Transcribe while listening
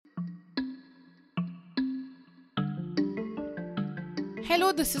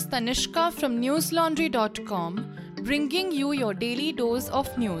Hello, this is Tanishka from newslaundry.com, bringing you your daily dose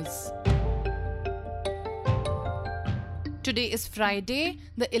of news. Today is Friday,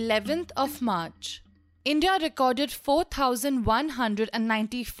 the 11th of March. India recorded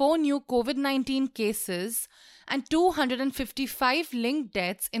 4,194 new COVID-19 cases and 255 linked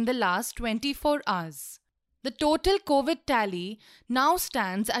deaths in the last 24 hours. The total COVID tally now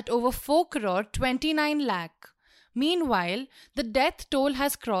stands at over 4 crore 29 lakh. Meanwhile, the death toll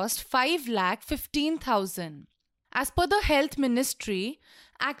has crossed 5 lakh 15,000. As per the Health Ministry,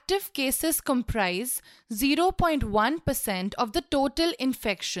 active cases comprise 0.1% of the total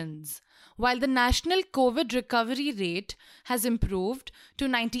infections, while the national COVID recovery rate has improved to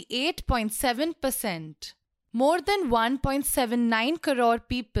 98.7%. More than 1.79 crore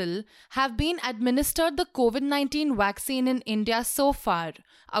people have been administered the COVID-19 vaccine in India so far,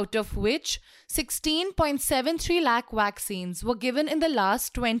 out of which 16.73 lakh vaccines were given in the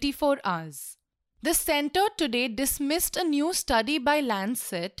last 24 hours. The centre today dismissed a new study by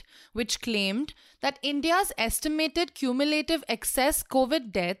Lancet which claimed that India's estimated cumulative excess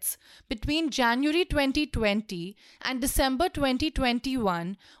COVID deaths between January 2020 and December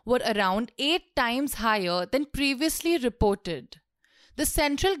 2021 were around 8 times higher than previously reported. The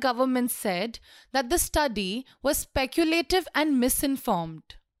central government said that the study was speculative and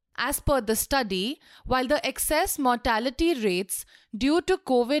misinformed. As per the study, while the excess mortality rates due to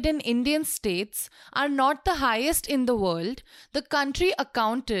COVID in Indian states are not the highest in the world, the country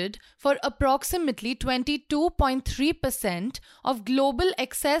accounted for approximately 22.3% of global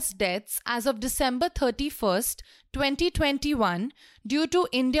excess deaths as of December 31st, 2021 due to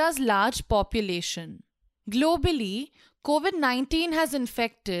India's large population. Globally, COVID-19 has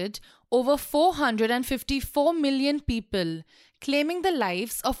infected over 454 million people, claiming the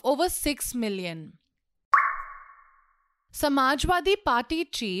lives of over 6 million. Samajwadi Party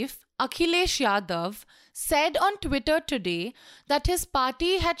chief Akhilesh Yadav said on Twitter today that his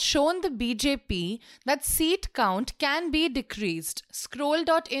party had shown the BJP that seat count can be decreased,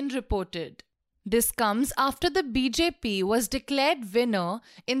 Scroll.in reported. This comes after the BJP was declared winner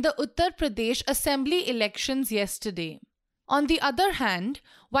in the Uttar Pradesh Assembly elections yesterday. On the other hand,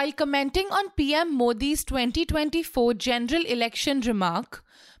 while commenting on PM Modi's 2024 general election remark,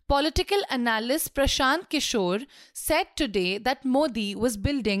 political analyst Prashant Kishore said today that Modi was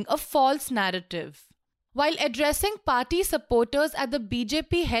building a false narrative. While addressing party supporters at the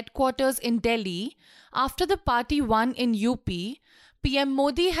BJP headquarters in Delhi after the party won in UP, PM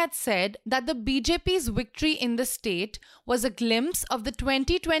Modi had said that the BJP's victory in the state was a glimpse of the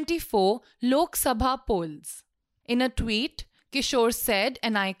 2024 Lok Sabha polls. In a tweet, Kishore said,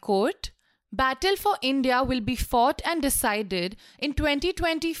 and I quote, "Battle for India will be fought and decided in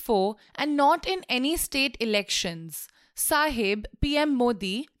 2024 and not in any state elections. Sahib, PM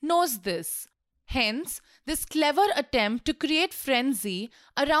Modi, knows this. Hence, this clever attempt to create frenzy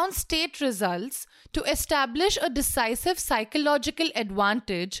around state results to establish a decisive psychological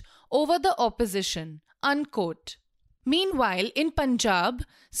advantage over the opposition." Unquote. Meanwhile, in Punjab,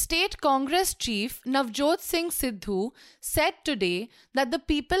 State Congress Chief Navjot Singh Sidhu said today that the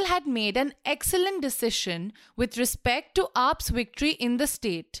people had made an excellent decision with respect to AAP's victory in the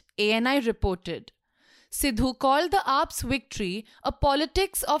state, ANI reported. Sidhu called the AAP's victory a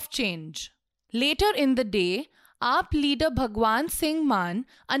politics of change. Later in the day, AAP leader Bhagwan Singh Mann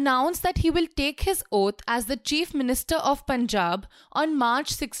announced that he will take his oath as the Chief Minister of Punjab on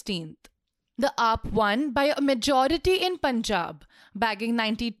March 16th. The AAP won by a majority in Punjab, bagging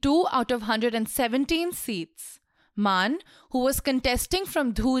 92 out of 117 seats. Mann, who was contesting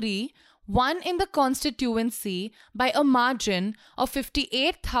from Dhuri, won in the constituency by a margin of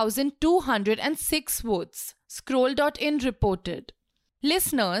 58,206 votes, Scroll.in reported.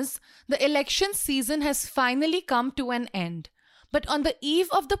 Listeners, the election season has finally come to an end, but on the eve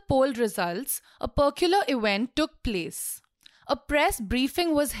of the poll results, a peculiar event took place. A press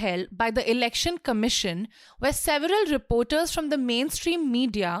briefing was held by the Election Commission where several reporters from the mainstream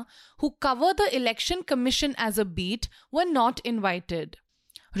media who cover the Election Commission as a beat were not invited.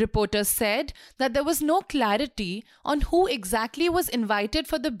 Reporters said that there was no clarity on who exactly was invited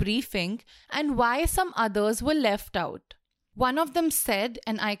for the briefing and why some others were left out. One of them said,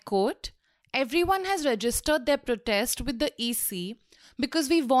 and I quote, "Everyone has registered their protest with the EC because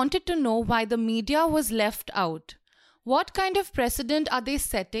we wanted to know why the media was left out. What kind of precedent are they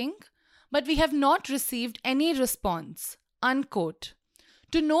setting? But we have not received any response." Unquote.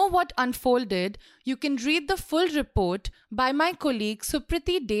 To know what unfolded, you can read the full report by my colleague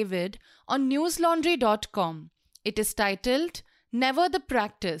Supriti David on newslaundry.com. It is titled, "Never the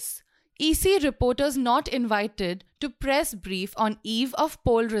Practice. EC reporters not invited to press brief on eve of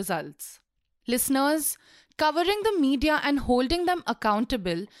poll results. Listeners, covering the media and holding them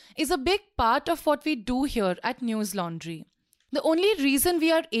accountable is a big part of what we do here at News Laundry. The only reason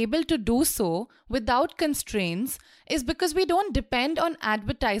we are able to do so without constraints is because we don't depend on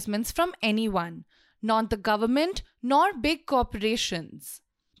advertisements from anyone, not the government nor big corporations.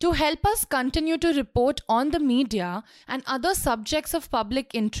 To help us continue to report on the media and other subjects of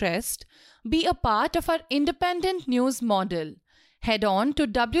public interest, be a part of our independent news model. Head on to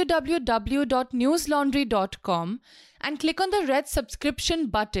www.newslaundry.com and click on the red subscription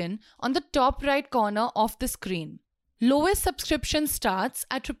button on the top right corner of the screen. Lowest subscription starts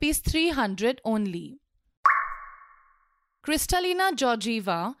at Rs 300 only. Kristalina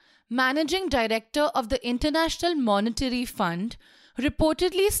Georgieva, Managing Director of the International Monetary Fund,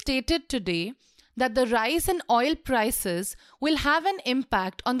 reportedly stated today that the rise in oil prices will have an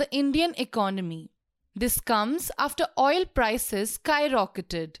impact on the Indian economy. This comes after oil prices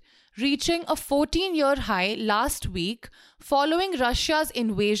skyrocketed, reaching a 14-year high last week following Russia's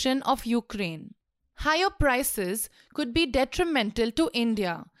invasion of Ukraine. Higher prices could be detrimental to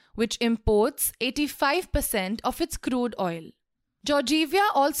India, which imports 85% of its crude oil. Georgieva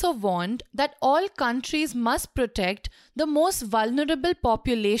also warned that all countries must protect the most vulnerable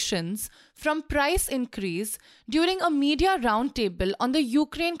populations from price increase during a media roundtable on the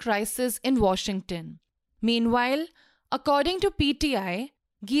Ukraine crisis in Washington. Meanwhile, according to PTI,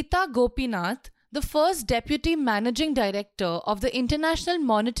 Geeta Gopinath, the first Deputy Managing Director of the International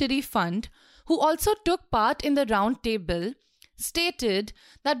Monetary Fund, who also took part in the roundtable, stated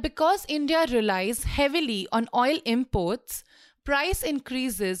that because India relies heavily on oil imports, price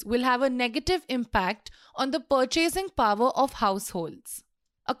increases will have a negative impact on the purchasing power of households.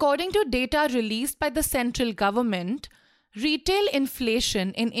 According to data released by the central government, retail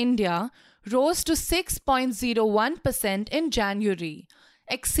inflation in India rose to 6.01% in January,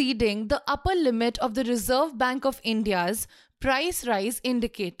 exceeding the upper limit of the Reserve Bank of India's price rise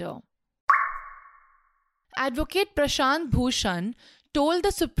indicator. Advocate Prashant Bhushan told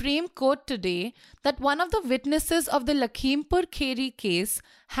the Supreme Court today that one of the witnesses of the Lakhimpur Kheri case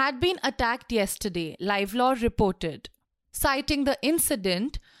had been attacked yesterday, Live Law reported. Citing the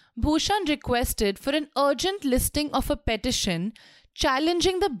incident, Bhushan requested for an urgent listing of a petition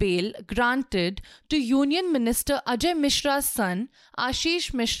challenging the bail granted to Union Minister Ajay Mishra's son,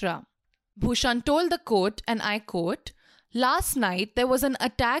 Ashish Mishra. Bhushan told the court, and I quote, "Last night there was an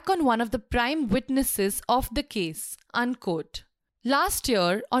attack on one of the prime witnesses of the case," unquote. Last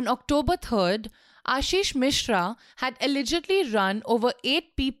year, on October 3rd, Ashish Mishra had allegedly run over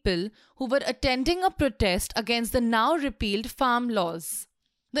 8 people who were attending a protest against the now repealed farm laws.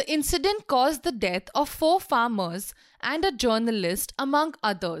 The incident caused the death of 4 farmers and a journalist, among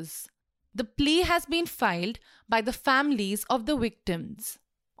others. The plea has been filed by the families of the victims.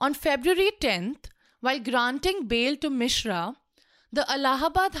 On February 10th, while granting bail to Mishra, the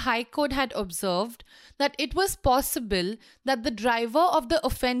Allahabad High Court had observed that it was possible that the driver of the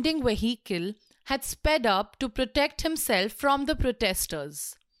offending vehicle had sped up to protect himself from the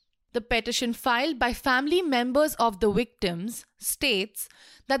protesters. The petition filed by family members of the victims states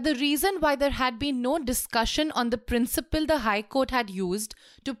that the reason why there had been no discussion on the principle the High Court had used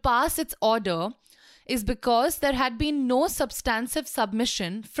to pass its order is because there had been no substantive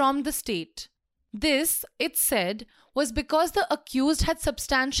submission from the state. This, it said, was because the accused had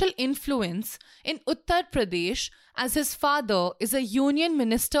substantial influence in Uttar Pradesh, as his father is a union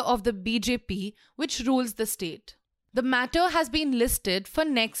minister of the BJP, which rules the state. The matter has been listed for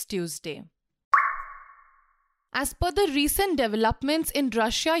next Tuesday. As per the recent developments in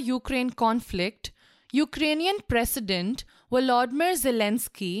Russia-Ukraine conflict, Ukrainian President Volodymyr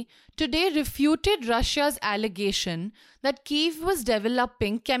Zelensky today refuted Russia's allegation that Kyiv was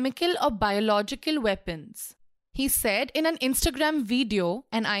developing chemical or biological weapons. He said in an Instagram video,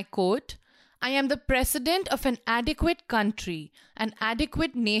 and I quote, "I am the president of an adequate country, an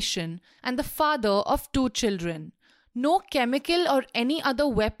adequate nation, and the father of 2 children. No chemical or any other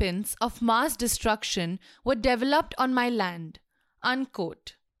weapons of mass destruction were developed on my land,"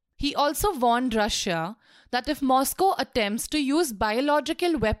 unquote. He also warned Russia that if Moscow attempts to use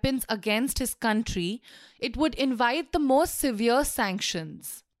biological weapons against his country, it would invite the most severe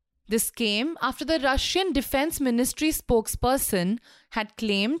sanctions. This came after the Russian Defense Ministry spokesperson had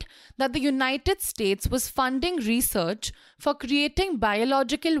claimed that the United States was funding research for creating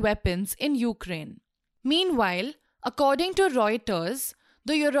biological weapons in Ukraine. Meanwhile, according to Reuters,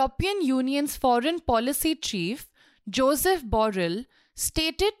 the European Union's foreign policy chief, Joseph Borrell,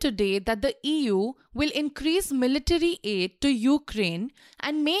 stated today that the EU will increase military aid to Ukraine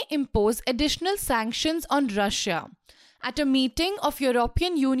and may impose additional sanctions on Russia at a meeting of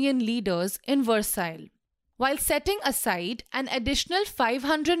European Union leaders in Versailles. While setting aside an additional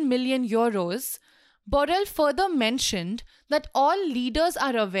 500 million euros, Borrell further mentioned that all leaders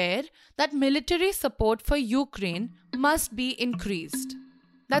are aware that military support for Ukraine must be increased.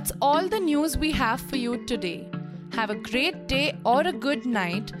 That's all the news we have for you today. Have a great day or a good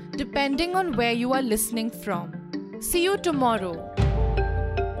night, depending on where you are listening from. See you tomorrow.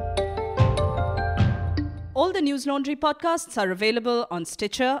 All the News Laundry podcasts are available on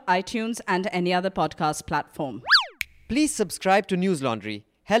Stitcher, iTunes, and any other podcast platform. Please subscribe to News Laundry.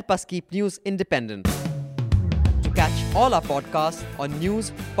 Help us keep news independent. To catch all our podcasts on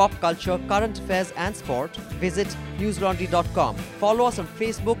news, pop culture, current affairs, and sport, visit newslaundry.com. Follow us on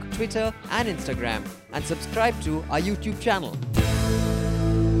Facebook, Twitter, and Instagram, and subscribe to our YouTube channel.